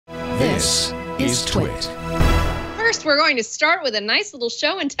This is TWiT. First, we're going to start with a nice little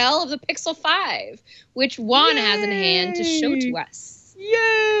show and tell of the Pixel 5, which Juan has in hand to show to us.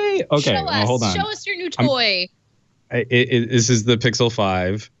 Yay! Okay, hold on. Show us your new toy. This is the Pixel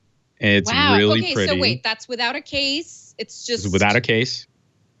 5. It's really pretty. So wait, that's without a case. It's just without a case.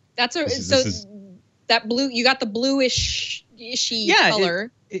 That's that blue. You got the bluish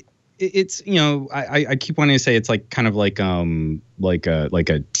color. It's I keep wanting to say it's like kind of like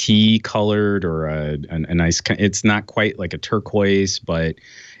a tea colored or a nice. It's not quite like a turquoise, but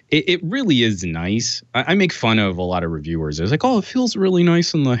it really is nice. I make fun of a lot of reviewers. It's like, oh, it feels really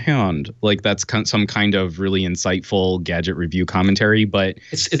nice in the hand. Like that's some kind of really insightful gadget review commentary. But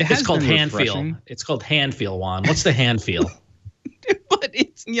it's called hand feel. It's called hand feel, Juan. What's the hand feel? But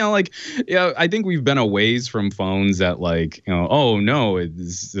it's I think we've been a ways from phones that oh no,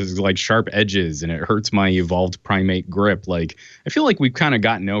 there's like sharp edges and it hurts my evolved primate grip. Like I feel like we've kind of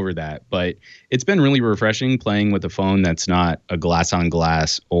gotten over that, but it's been really refreshing playing with a phone that's not a glass on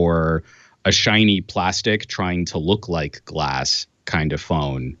glass or a shiny plastic trying to look like glass kind of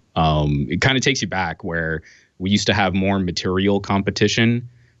phone. It kind of takes you back where we used to have more material competition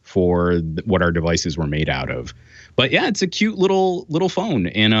for what our devices were made out of. But yeah, it's a cute little phone.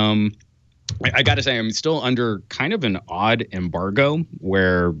 And I got to say, I'm still under kind of an odd embargo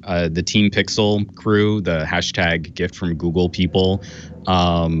where the Team Pixel crew, the hashtag gift from Google people,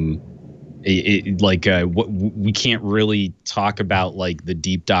 we can't really talk about like the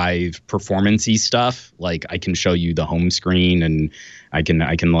deep dive performance-y stuff. Like I can show you the home screen and I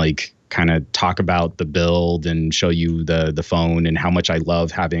can like kind of talk about the build and show you the phone and how much I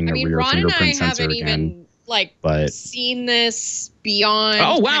love having a rear fingerprint sensor again. Seen this beyond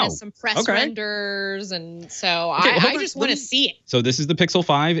kind of some press renders, and so I just want to see it. So this is the Pixel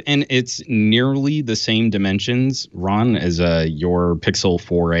 5, and it's nearly the same dimensions, Ron, as your Pixel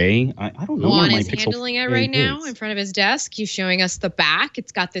 4a. I don't know where my Pixel 4a is. Juan is handling it right now in front of his desk. He's showing us the back.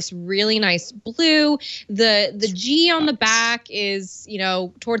 It's got this really nice blue. The G on the back is,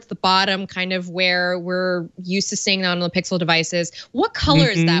 towards the bottom, kind of where we're used to seeing that on the Pixel devices. What color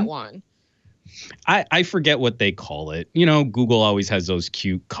is that one? I forget what they call it. Google always has those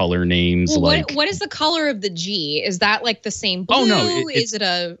cute color names. Well, what is the color of the G? Is that like the same blue? Oh, no. Is it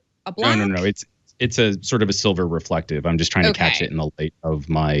a black? No. It's a sort of a silver reflective. I'm just trying to catch it in the light of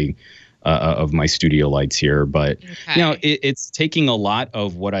my studio lights here. But, it's taking a lot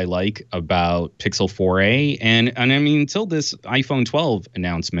of what I like about Pixel 4a. And I mean, until this iPhone 12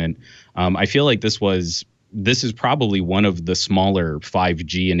 announcement, I feel like this is probably one of the smaller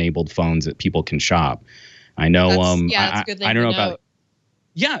 5G enabled phones that people can shop. I know. That's a good thing I don't know note. about.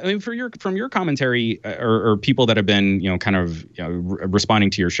 Yeah, I mean, from your commentary or people that have been kind of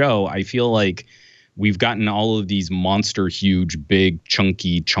responding to your show, I feel like we've gotten all of these monster, huge, big,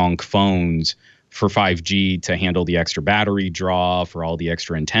 chunky chonk phones for 5G to handle the extra battery draw, for all the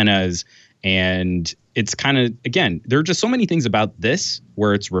extra antennas. And it's kind of, again, there are just so many things about this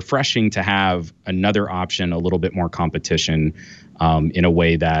where it's refreshing to have another option, a little bit more competition in a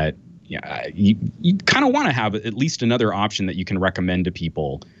way that you kind of want to have at least another option that you can recommend to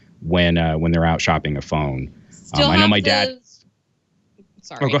people when they're out shopping a phone. I know my dad.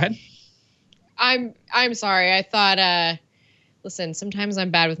 Sorry. Oh, go ahead. I'm sorry. I thought, listen, sometimes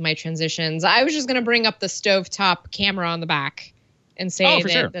I'm bad with my transitions. I was just going to bring up the stovetop camera on the back and say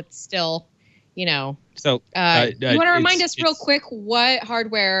that's still, So you want to remind us real quick what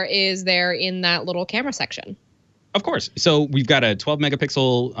hardware is there in that little camera section? Of course. So we've got a 12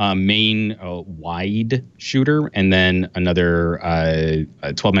 megapixel main wide shooter, and then another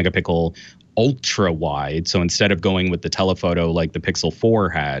 12 megapixel ultra wide. So instead of going with the telephoto like the Pixel 4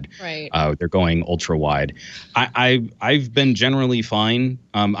 had, they're going ultra wide. I've been generally fine.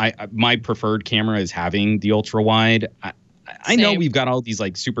 My preferred camera is having the ultra wide. I know we've got all these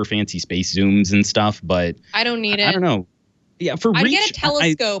like super fancy space zooms and stuff, but I don't need it. I don't know. Yeah, for reach, I'd get a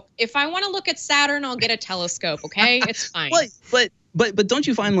telescope. If I want to look at Saturn, I'll get a telescope. Okay, it's fine. But don't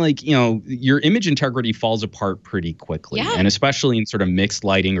you find like your image integrity falls apart pretty quickly, and especially in sort of mixed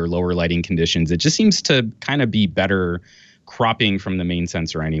lighting or lower lighting conditions, it just seems to kind of be better cropping from the main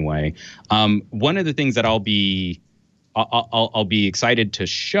sensor anyway. One of the things that I'll be excited to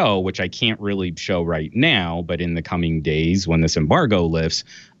show, which I can't really show right now, but in the coming days when this embargo lifts,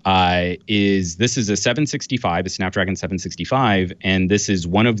 this is a 765, a Snapdragon 765, and this is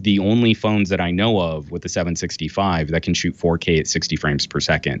one of the only phones that I know of with a 765 that can shoot 4K at 60 frames per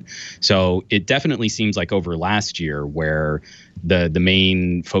second. So it definitely seems like over last year, where the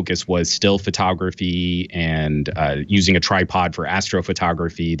main focus was still photography and using a tripod for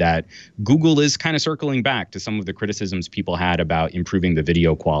astrophotography, that Google is kind of circling back to some of the criticisms people had about improving the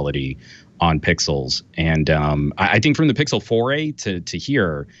video quality on Pixels. And I think from the Pixel 4a to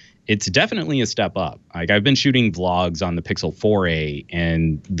here, it's definitely a step up. Like, I've been shooting vlogs on the Pixel 4a,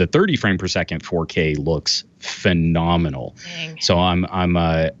 and the 30 frame per second 4K looks phenomenal. Dang. So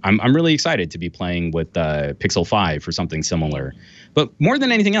I'm really excited to be playing with Pixel 5 for something similar. But more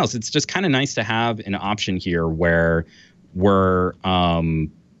than anything else, it's just kind of nice to have an option here where we're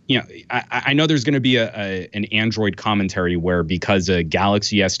I know there's going to be an Android commentary where, because a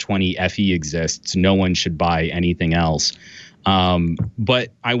Galaxy S20 FE exists, no one should buy anything else. But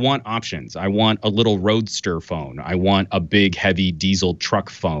I want options. I want a little roadster phone. I want a big, heavy diesel truck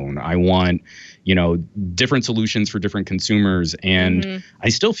phone. I want, different solutions for different consumers. And I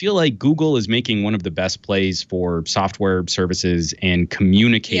still feel like Google is making one of the best plays for software services and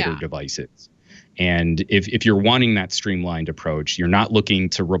communicator devices. And if you're wanting that streamlined approach, you're not looking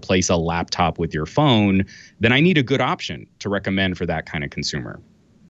to replace a laptop with your phone, then I need a good option to recommend for that kind of consumer.